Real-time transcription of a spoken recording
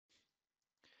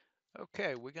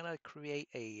Okay, we're gonna create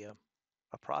a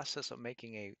process of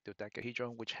making a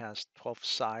dodecahedron which has 12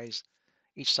 sides.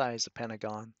 Each side is a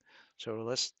pentagon. So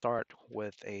let's start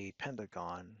with a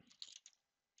pentagon.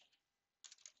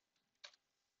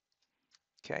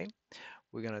 Okay,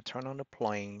 we're gonna turn on the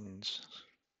planes.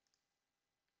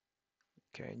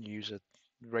 Okay, and use a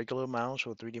regular mouse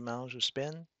or 3D mouse to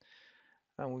spin.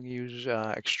 And we use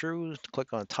extrude.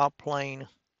 Click on the top plane.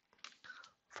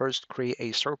 First, create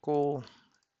a circle.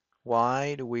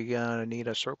 Why do we gonna need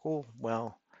a circle?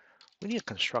 Well, we need a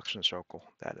construction circle.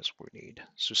 That is what we need.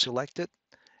 So select it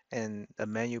and a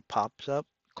menu pops up.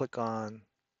 Click on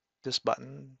this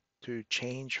button to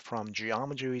change from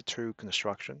geometry to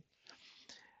construction.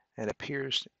 It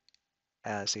appears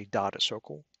as a dotted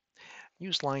circle.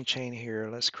 Use line chain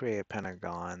here. Let's create a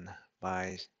pentagon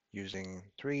by using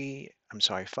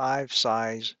 5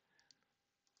 sides,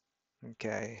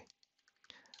 okay,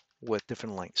 with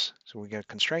different lengths. So we get a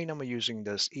constraint number using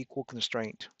this equal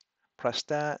constraint. Press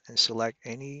that and select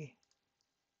any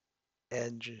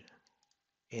edge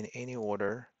in any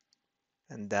order,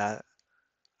 and that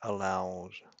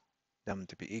allows them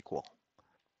to be equal.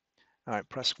 All right,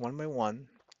 press one by one,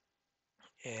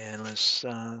 and let's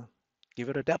give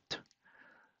it a depth.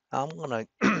 I'm gonna,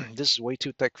 this is way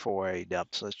too thick for a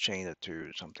depth, so let's change it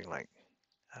to something like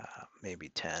maybe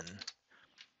 10.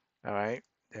 All right,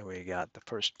 then we got the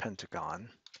first pentagon,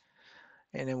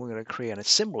 and then we're gonna create an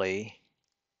assembly.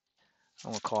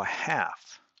 I'm gonna call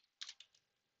half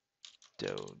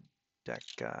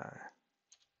dodecahedron.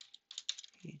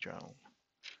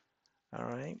 All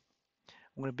right,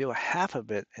 I'm gonna build half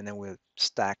of it, and then we'll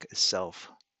stack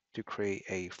itself to create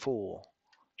a full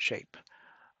shape.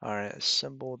 All right,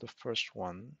 assemble the first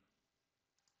one.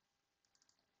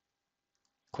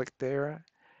 Click there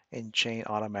and chain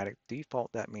automatic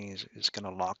default. That means it's going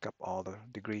to lock up all the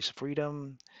degrees of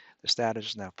freedom. The status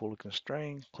is now fully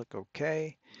constrained. Click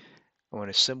OK. I'm going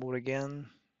to assemble it again.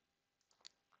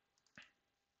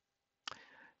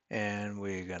 And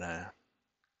we're going to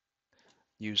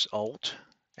use Alt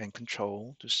and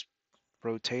Control to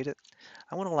rotate it.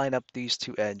 I want to line up these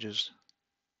two edges.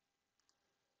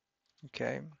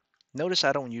 Okay. Notice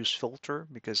I don't use filter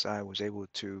because I was able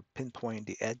to pinpoint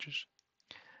the edges.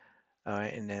 All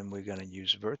right, and then we're going to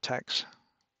use vertex.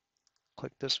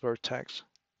 Click this vertex,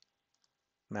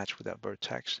 match with that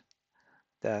vertex.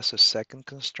 That's the second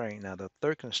constraint. Now the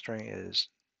third constraint is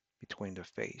between the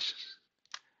faces.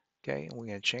 Okay, and we're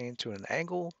going to change to an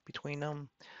angle between them.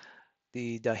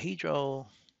 The dihedral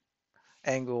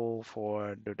angle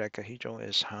for the dodecahedron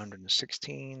is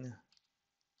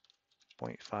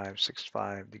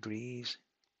 116.565 degrees.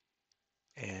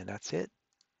 And that's it.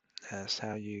 That's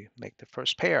how you make the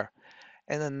first pair.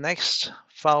 And the next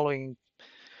following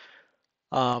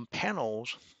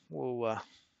panels, uh,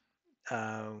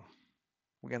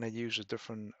 we're going to use a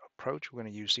different approach. We're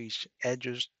going to use these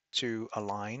edges to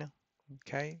align.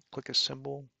 Okay, click a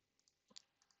symbol.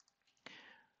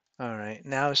 All right,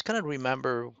 now it's going to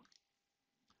remember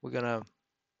we're going to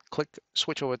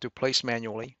switch over to place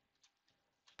manually.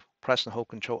 Press and hold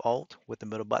Control Alt with the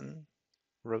middle button.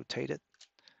 Rotate it.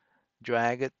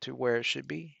 Drag it to where it should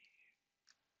be.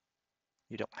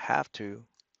 You don't have to.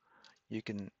 You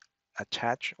can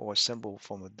attach or assemble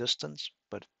from a distance,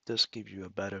 but this gives you a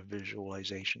better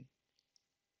visualization.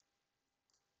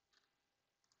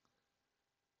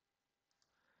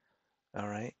 All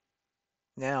right.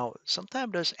 Now,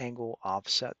 sometimes this angle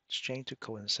offset change to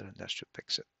coincident. That should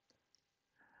fix it.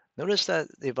 Notice that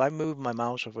if I move my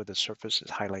mouse over the surface, it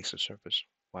highlights the surface.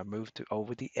 When I move to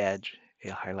over the edge,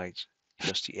 it highlights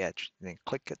just the edge. And then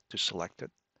click it to select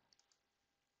it.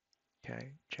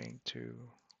 Okay, change to,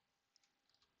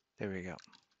 there we go.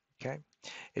 Okay,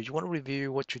 if you want to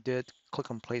review what you did,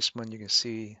 click on placement. You can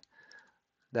see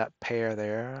that pair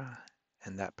there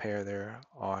and that pair there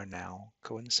are now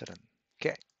coincident.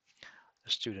 Okay,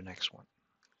 let's do the next one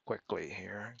quickly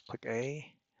here. Click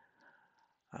A.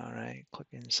 All right, click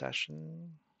in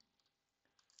session,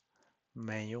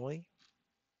 manually,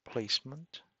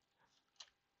 placement.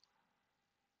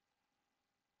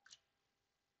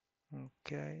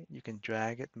 Okay, you can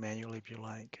drag it manually if you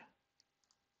like.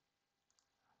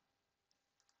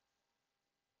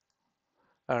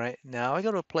 All right, now I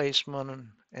go to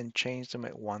placement and change them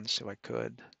at once if I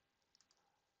could.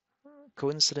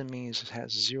 Coincident means it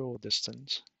has 0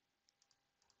 distance.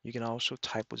 You can also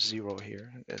type with 0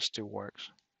 here. It still works.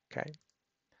 Okay.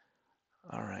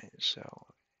 All right, so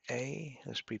A,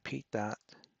 let's repeat that.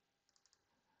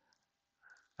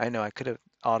 I know I could have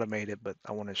automated, but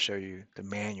I want to show you the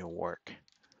manual work.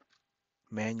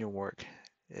 Manual work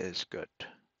is good.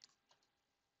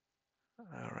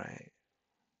 All right.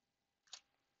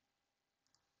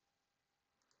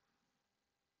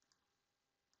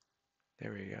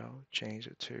 There we go. Change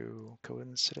it to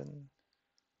coincident.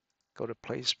 Go to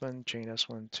placement, change this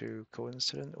one to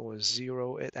coincident or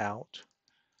zero it out.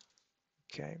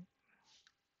 Okay.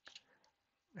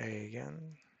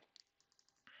 Again.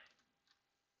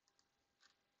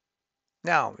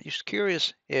 Now, just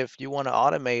curious if you want to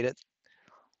automate it.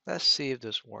 Let's see if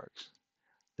this works.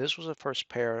 This was the first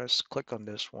pair. Let's click on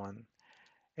this one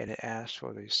and it asks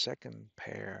for the second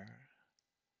pair.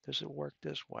 Does it work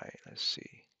this way? Let's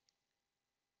see.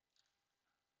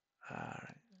 All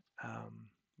right. Let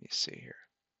me see here.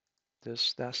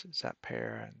 That's that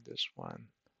pair and this one.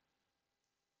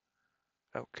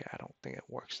 Okay, I don't think it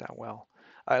works that well.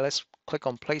 All right, let's click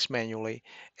on place manually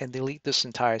and delete this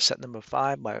entire set number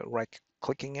 5 by right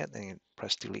clicking it and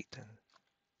press delete.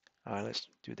 All right, let's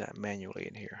do that manually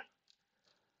in here.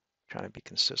 Trying to be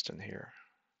consistent here.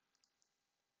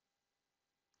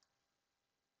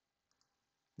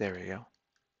 There we go.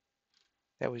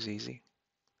 That was easy.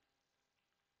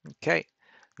 Okay,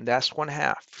 and that's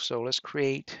 1/2. So let's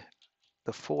create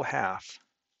the full half.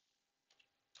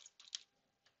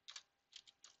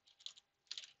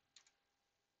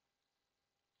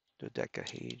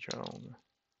 Dodecahedron.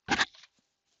 All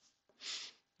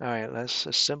right, let's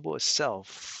assemble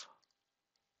itself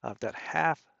of that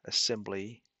half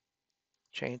assembly.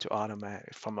 Change to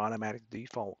automatic from automatic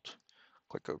default.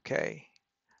 Click OK.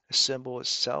 Assemble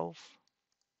itself.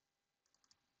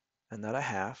 Another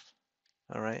half.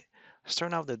 All right. Let's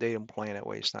turn off the datum plane that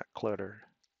way it's not cluttered.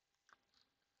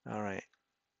 All right.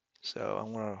 So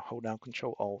I'm going to hold down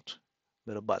Control Alt,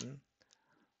 middle button,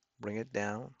 bring it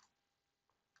down,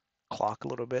 clock a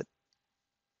little bit.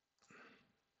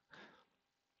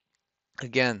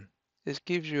 Again, this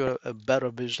gives you a better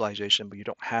visualization, but you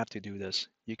don't have to do this.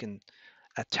 You can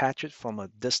attach it from a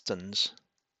distance.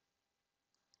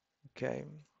 Okay.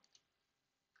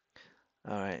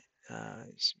 All right.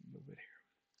 Let's move it here.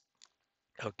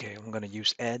 Okay, I'm going to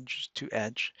use edge to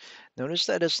edge. Notice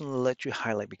that doesn't let you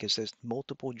highlight because there's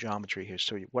multiple geometry here.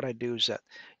 So what I do is that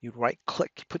you right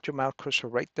click, put your mouse cursor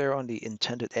right there on the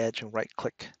intended edge and right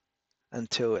click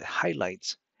until it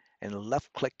highlights and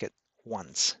left click it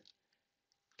once.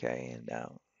 Okay, and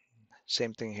now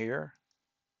same thing here.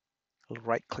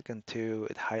 Right click until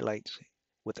it highlights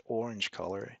with orange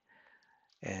color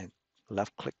and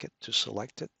left click it to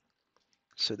select it.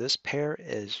 So this pair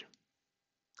is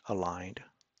aligned.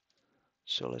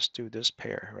 So let's do this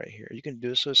pair right here. You can do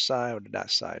this side or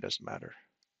that side, doesn't matter.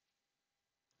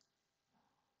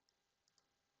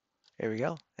 There we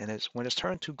go. And when it's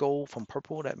turned to gold from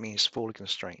purple, that means fully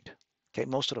constrained. Okay,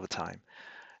 most of the time.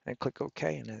 And click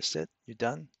OK, and that's it. You're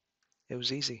done. It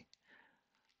was easy.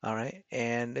 All right,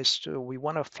 and we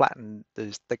want to flatten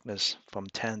the thickness from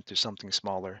 10 to something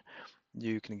smaller.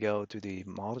 You can go to the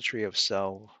model tree of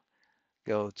cell,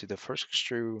 go to the first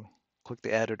extrude, click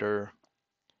the editor,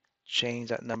 change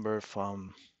that number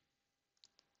from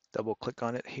double click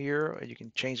on it here, or you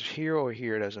can change it here or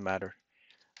here, it doesn't matter.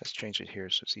 Let's change it here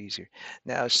so it's easier.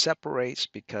 Now it separates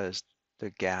because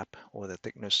the gap or the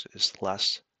thickness is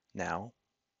less now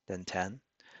than 10.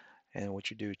 And what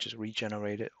you do is just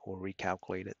regenerate it or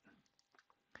recalculate it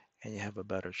and you have a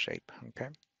better shape, okay?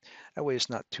 That way it's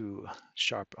not too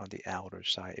sharp on the outer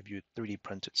side if you 3D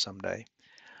print it someday.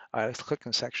 All right, let's click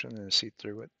on section and see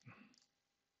through it.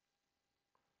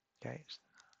 Okay,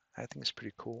 I think it's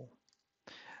pretty cool.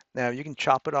 Now you can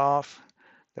chop it off.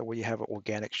 That way you have an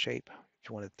organic shape if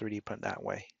you want to 3D print that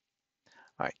way.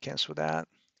 All right, cancel that.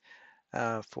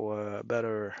 For a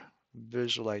better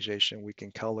visualization, we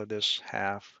can color this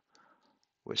half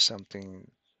with something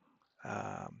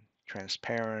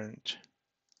transparent.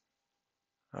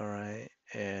 All right,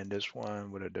 and this one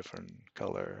with a different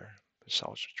color. It's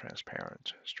also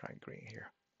transparent. Let's try green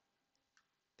here.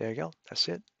 There you go. That's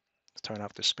it. Let's turn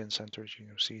off the spin centers. You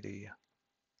can see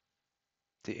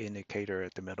the indicator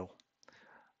at the middle.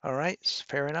 All right,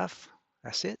 fair enough.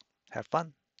 That's it. Have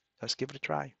fun. Let's give it a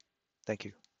try. Thank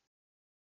you.